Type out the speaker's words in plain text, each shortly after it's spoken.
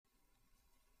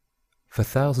For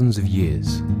thousands of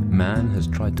years, man has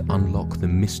tried to unlock the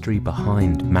mystery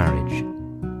behind marriage.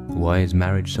 Why is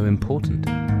marriage so important?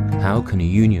 How can a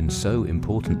union so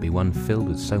important be one filled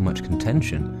with so much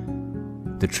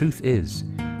contention? The truth is,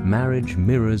 marriage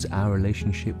mirrors our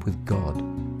relationship with God.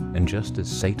 And just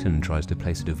as Satan tries to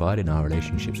place a divide in our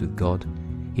relationships with God,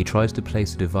 he tries to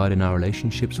place a divide in our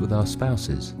relationships with our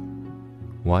spouses.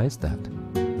 Why is that?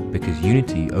 Because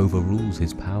unity overrules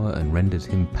his power and renders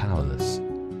him powerless.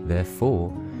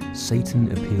 Therefore,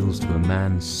 Satan appeals to a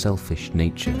man's selfish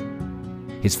nature.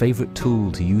 His favorite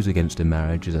tool to use against a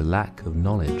marriage is a lack of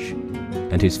knowledge,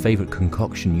 and his favorite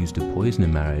concoction used to poison a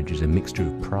marriage is a mixture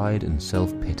of pride and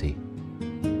self-pity.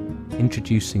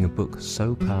 Introducing a book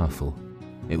so powerful,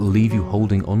 it will leave you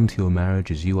holding on to your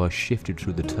marriage as you are shifted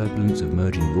through the turbulence of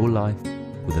merging your life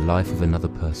with the life of another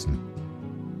person.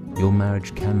 Your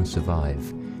marriage can survive,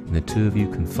 and the two of you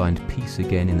can find peace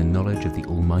again in the knowledge of the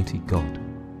Almighty God.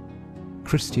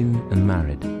 Christian and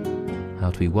Married,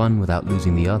 How to Be One Without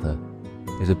Losing the Other,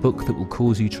 is a book that will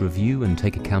cause you to review and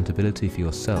take accountability for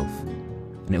yourself,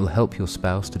 and it will help your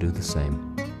spouse to do the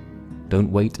same. Don't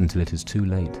wait until it is too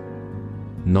late.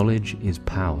 Knowledge is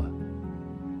power.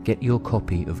 Get your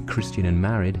copy of Christian and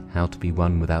Married, How to Be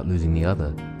One Without Losing the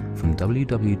Other from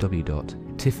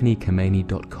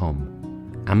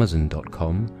www.tiffanykameni.com,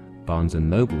 amazon.com,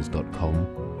 barnesandnobles.com,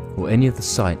 or any of the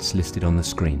sites listed on the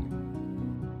screen.